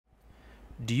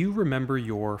Do you remember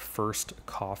your first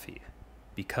coffee?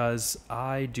 Because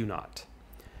I do not.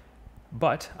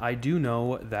 But I do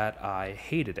know that I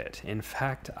hated it. In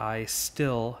fact, I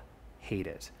still hate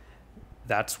it.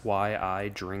 That's why I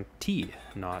drink tea,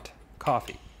 not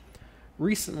coffee.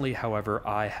 Recently, however,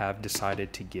 I have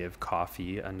decided to give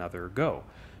coffee another go,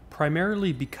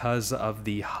 primarily because of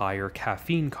the higher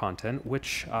caffeine content,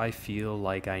 which I feel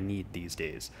like I need these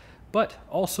days, but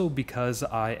also because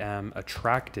I am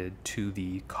attracted to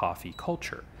the coffee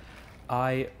culture.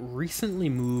 I recently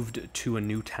moved to a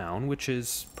new town, which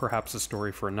is perhaps a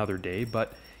story for another day,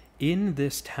 but in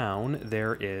this town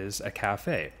there is a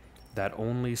cafe that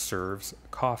only serves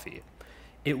coffee.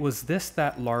 It was this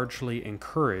that largely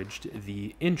encouraged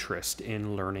the interest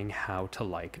in learning how to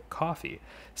like coffee,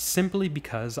 simply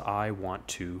because I want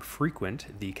to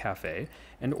frequent the cafe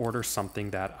and order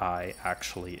something that I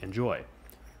actually enjoy.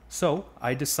 So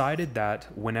I decided that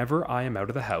whenever I am out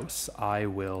of the house, I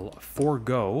will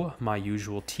forego my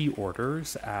usual tea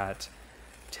orders at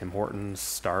Tim Hortons,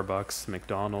 Starbucks,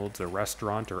 McDonald's, a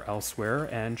restaurant, or elsewhere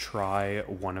and try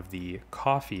one of the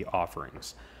coffee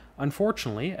offerings.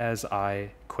 Unfortunately, as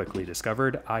I quickly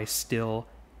discovered, I still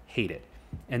hate it.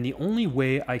 And the only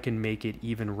way I can make it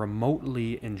even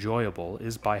remotely enjoyable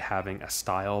is by having a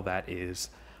style that is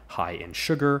high in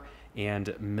sugar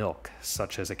and milk,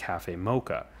 such as a cafe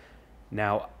mocha.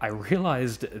 Now, I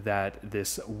realized that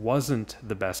this wasn't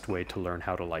the best way to learn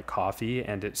how to like coffee,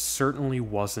 and it certainly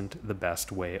wasn't the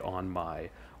best way on my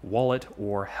wallet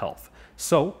or health.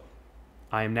 So,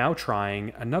 I am now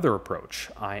trying another approach.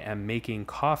 I am making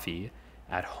coffee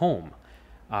at home.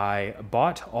 I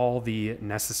bought all the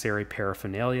necessary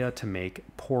paraphernalia to make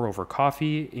pour-over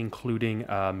coffee, including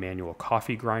a manual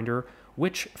coffee grinder,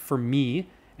 which for me,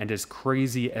 and as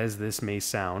crazy as this may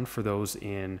sound for those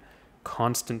in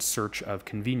constant search of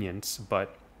convenience,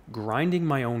 but grinding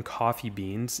my own coffee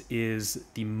beans is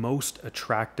the most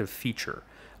attractive feature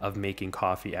of making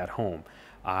coffee at home.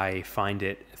 I find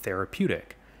it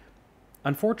therapeutic.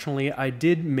 Unfortunately, I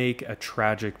did make a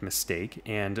tragic mistake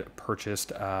and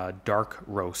purchased a dark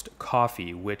roast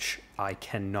coffee, which I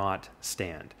cannot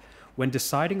stand. When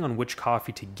deciding on which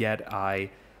coffee to get, I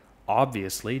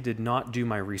obviously did not do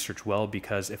my research well,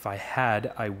 because if I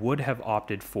had, I would have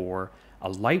opted for a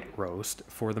light roast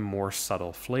for the more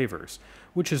subtle flavors,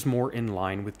 which is more in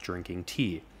line with drinking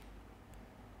tea.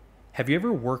 Have you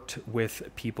ever worked with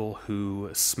people who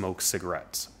smoke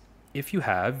cigarettes? If you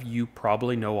have, you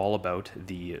probably know all about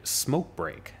the smoke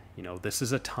break. This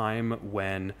is a time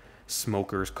when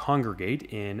smokers congregate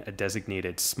in a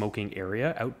designated smoking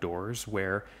area outdoors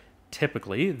where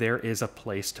typically there is a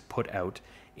place to put out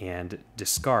and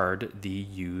discard the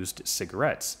used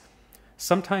cigarettes.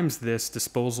 Sometimes this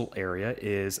disposal area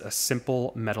is a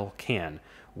simple metal can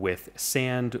with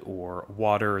sand or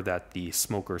water that the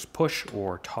smokers push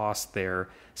or toss their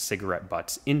cigarette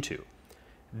butts into.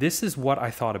 This is what I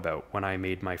thought about when I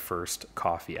made my first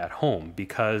coffee at home,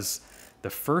 because the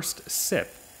first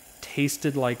sip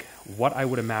tasted like what I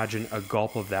would imagine a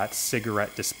gulp of that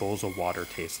cigarette disposal water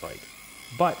tastes like.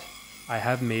 But I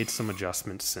have made some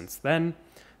adjustments since then,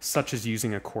 such as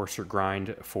using a coarser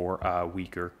grind for a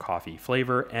weaker coffee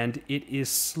flavor, and it is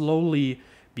slowly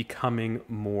becoming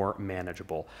more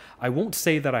manageable. I won't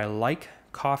say that I like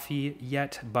coffee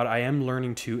yet, but I am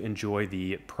learning to enjoy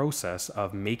the process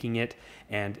of making it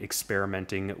and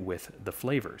experimenting with the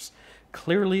flavors.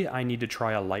 Clearly, I need to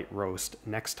try a light roast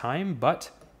next time,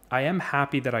 but I am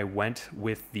happy that I went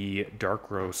with the dark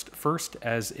roast first,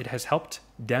 as it has helped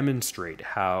demonstrate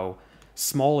how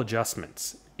small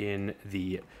adjustments in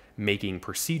the making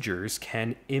procedures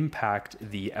can impact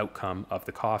the outcome of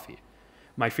the coffee.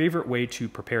 My favorite way to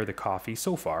prepare the coffee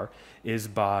so far is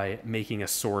by making a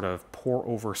sort of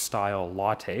pour-over style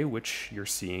latte, which you're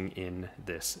seeing in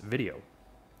this video.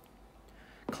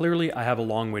 Clearly, I have a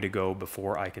long way to go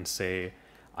before I can say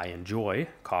I enjoy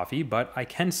coffee, but I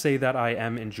can say that I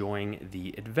am enjoying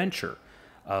the adventure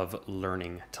of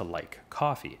learning to like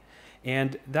coffee.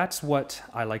 And that's what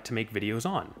I like to make videos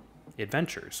on.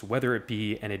 Adventures, whether it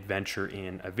be an adventure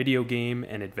in a video game,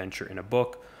 an adventure in a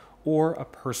book, or a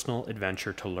personal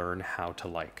adventure to learn how to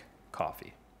like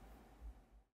coffee.